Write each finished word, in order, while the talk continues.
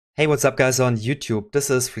Hey, what's up guys on YouTube? This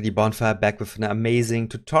is 3D Bonfire back with an amazing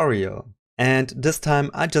tutorial. And this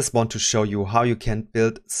time I just want to show you how you can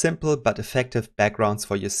build simple but effective backgrounds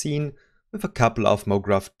for your scene with a couple of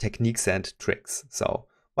Mograph techniques and tricks. So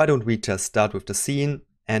why don't we just start with the scene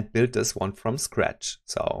and build this one from scratch.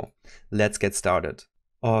 So let's get started.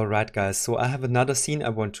 Alright guys, so I have another scene I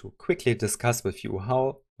want to quickly discuss with you.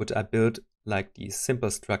 How would I build like these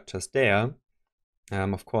simple structures there?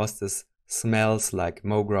 Of course, this smells like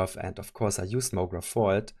Mograph, and of course I use Mograph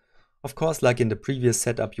for it. Of course, like in the previous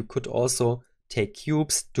setup, you could also take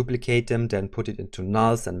cubes, duplicate them, then put it into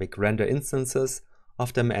nulls and make render instances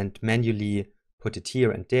of them and manually put it here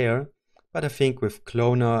and there. But I think with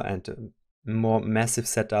Cloner and more massive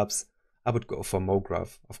setups, I would go for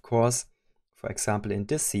Mograph. Of course, for example, in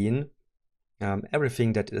this scene,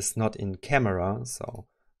 everything that is not in camera, so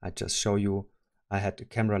I just show you I had a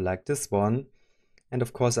camera like this one. And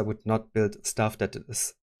of course, I would not build stuff that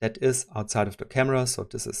is outside of the camera, so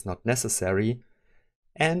this is not necessary.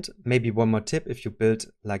 And maybe one more tip, if you build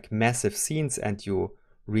like massive scenes and you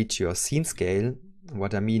reach your scene scale,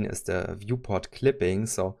 what I mean is the viewport clipping,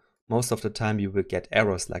 so most of the time you will get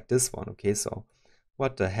errors like this one, okay? So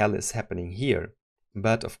what the hell is happening here?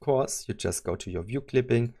 But of course, you just go to your view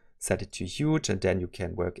clipping, set it to huge, and then you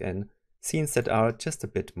can work in scenes that are just a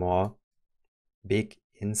bit more big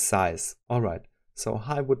in size. All right. So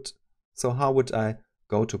how would I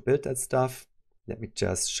go to build that stuff? Let me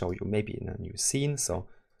just show you maybe in a new scene. So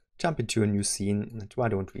jump into a new scene, and why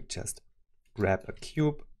don't we just grab a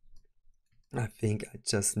cube? I think I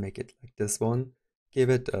just make it like this one.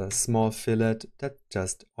 Give it a small fillet. That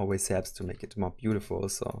just always helps to make it more beautiful.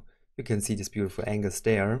 So you can see these beautiful angles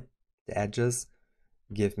there, the edges.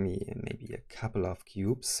 Give me maybe a couple of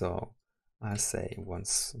cubes. So I say one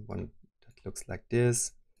that looks like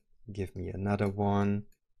this. Give me another one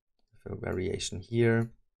with a variation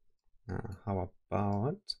here. How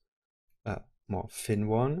about a more thin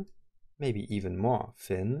one? Maybe even more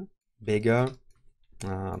thin, bigger.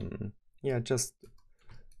 Yeah, just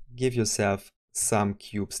give yourself some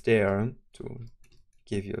cubes there to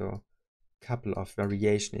give you a couple of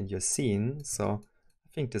variation in your scene. So I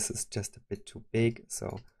think this is just a bit too big.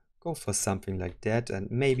 So go for something like that. And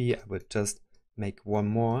maybe I would just make one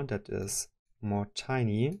more that is more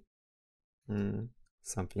tiny.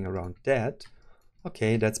 Something around that.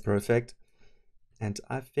 Okay, that's perfect. And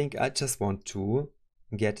I think I just want to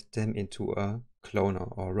get them into a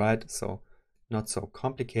cloner. All right, so not so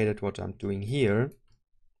complicated what I'm doing here.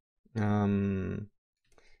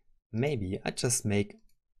 Maybe I just make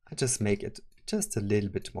it just a little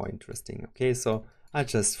bit more interesting. Okay, so I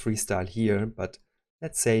just freestyle here, but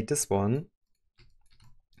let's say this one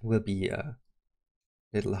will be a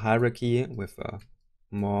little hierarchy with a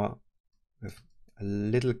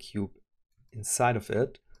little cube inside of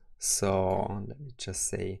it. So let me just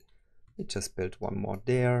say we just built one more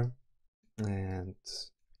there, and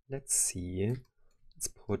let's see, let's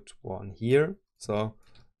put one here. So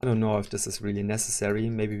I don't know if this is really necessary.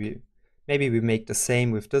 Maybe we make the same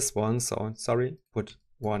with this one. So sorry, put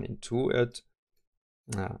one into it,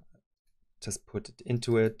 just put it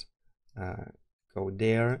into it, go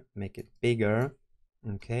there, make it bigger.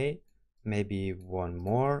 Okay, maybe one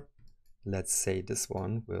more. Let's say this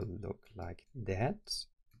one will look like that.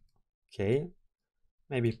 Okay,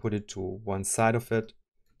 maybe put it to one side of it.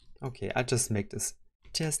 Okay, I just make this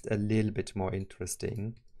just a little bit more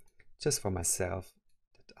interesting, just for myself,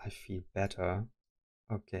 that I feel better.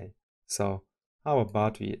 Okay, so how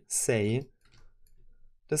about we say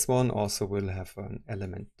this one also will have an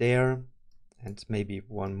element there, and maybe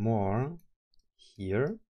one more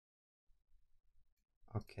here.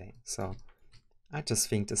 Okay, so I just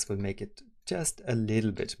think this will make it just a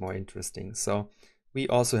little bit more interesting. So we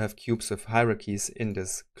also have cubes with hierarchies in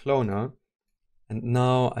this cloner. And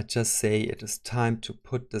now I just say it is time to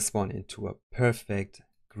put this one into a perfect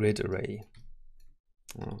grid array.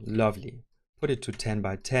 Oh, lovely. Put it to 10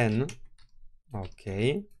 by 10.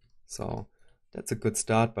 Okay, so that's a good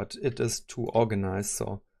start, but it is too organized.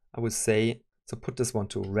 So I would say, so put this one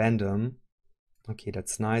to random. Okay,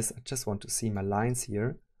 that's nice. I just want to see my lines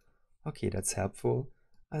here. Okay, that's helpful.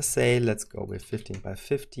 I say let's go with 15 by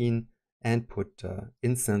 15 and put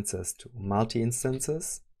instances to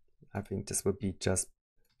multi-instances. I think this would be just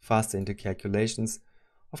faster into calculations.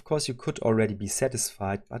 Of course, you could already be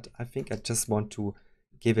satisfied, but I think I just want to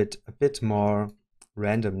give it a bit more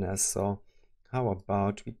randomness. So how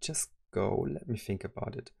about we just go, let me think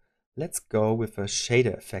about it. Let's go with a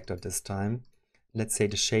shader effector this time. Let's say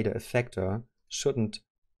the shader effector shouldn't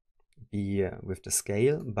be with the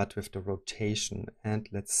scale, but with the rotation. And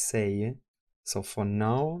let's say, so for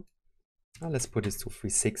now, Now let's put this to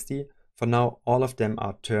 360. For now, all of them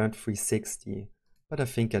are turned 360, but I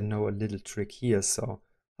think I know a little trick here. So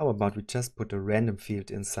how about we just put a random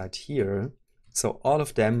field inside here? So all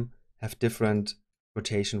of them have different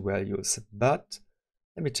rotation values, but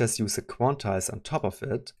let me just use a quantize on top of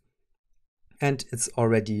it. And it's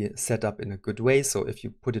already set up in a good way. So if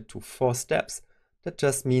you put it to 4 steps, that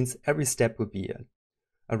just means every step will be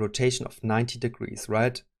a rotation of 90 degrees,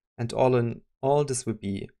 right? And all in all, this will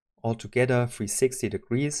be altogether 360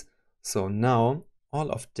 degrees. So now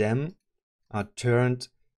all of them are turned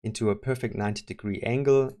into a perfect 90-degree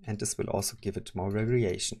angle, and this will also give it more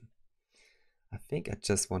variation. I think I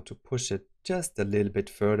just want to push it just a little bit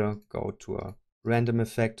further, go to a random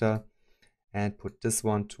effector and put this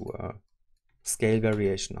one to a scale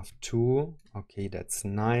variation of 2. Okay, that's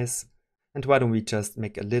nice. And why don't we just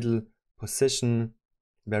make a little position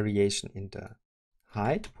variation in the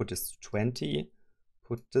height, put this to 20,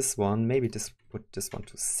 put this one, put this one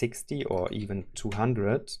to 60 or even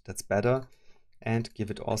 200, that's better, and give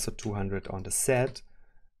it also 200 on the set.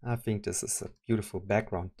 I think this is a beautiful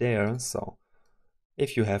background there. So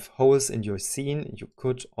if you have holes in your scene, you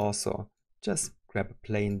could also just grab a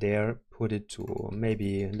plane there, put it to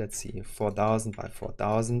maybe, let's see, 4000 by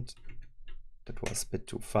 4000. That was a bit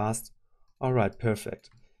too fast. All right, perfect.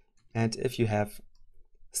 And if you have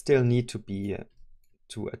still need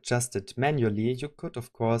to adjust it manually, you could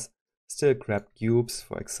of course still grab cubes,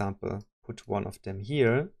 for example, put one of them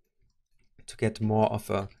here to get more of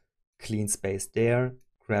a clean space there.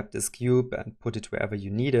 Grab this cube and put it wherever you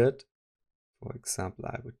need it. For example,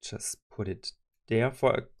 I would just put it there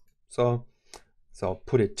so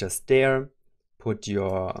put it just there, put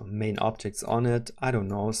your main objects on it, I don't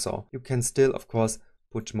know. So you can still of course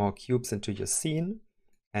put more cubes into your scene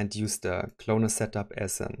and use the cloner setup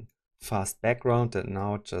as a fast background, and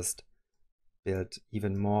now just build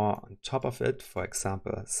even more on top of it. For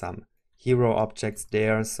example, some hero objects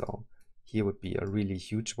there. So here would be a really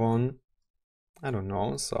huge one. I don't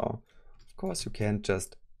know. So of course you can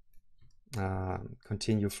just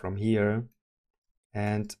continue from here,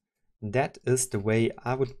 and that is the way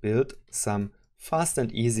I would build some fast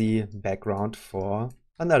and easy background for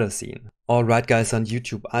another scene. Alright guys on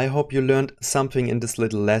YouTube, I hope you learned something in this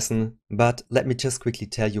little lesson, but let me just quickly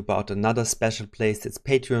tell you about another special place. It's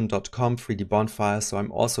patreon.com 3dbonfire, so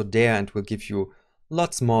I'm also there and will give you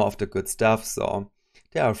lots more of the good stuff. So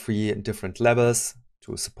there are 3 different levels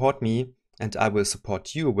to support me, and I will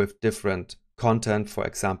support you with different content, for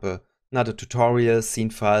example, another tutorial, scene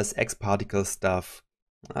files, X-particle stuff.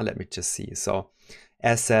 Let me just see. So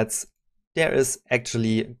assets, there is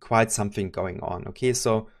actually quite something going on. Okay,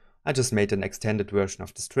 so I just made an extended version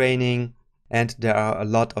of this training, and there are a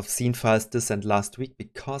lot of scene files this and last week,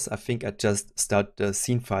 because I think I just started the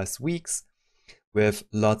scene files weeks with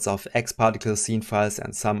lots of X-particle scene files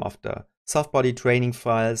and some of the soft body training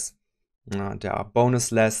files. There are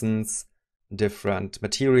bonus lessons, different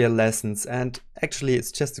material lessons, and actually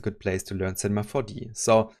it's just a good place to learn Cinema 4D.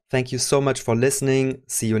 So thank you so much for listening.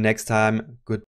 See you next time. Good.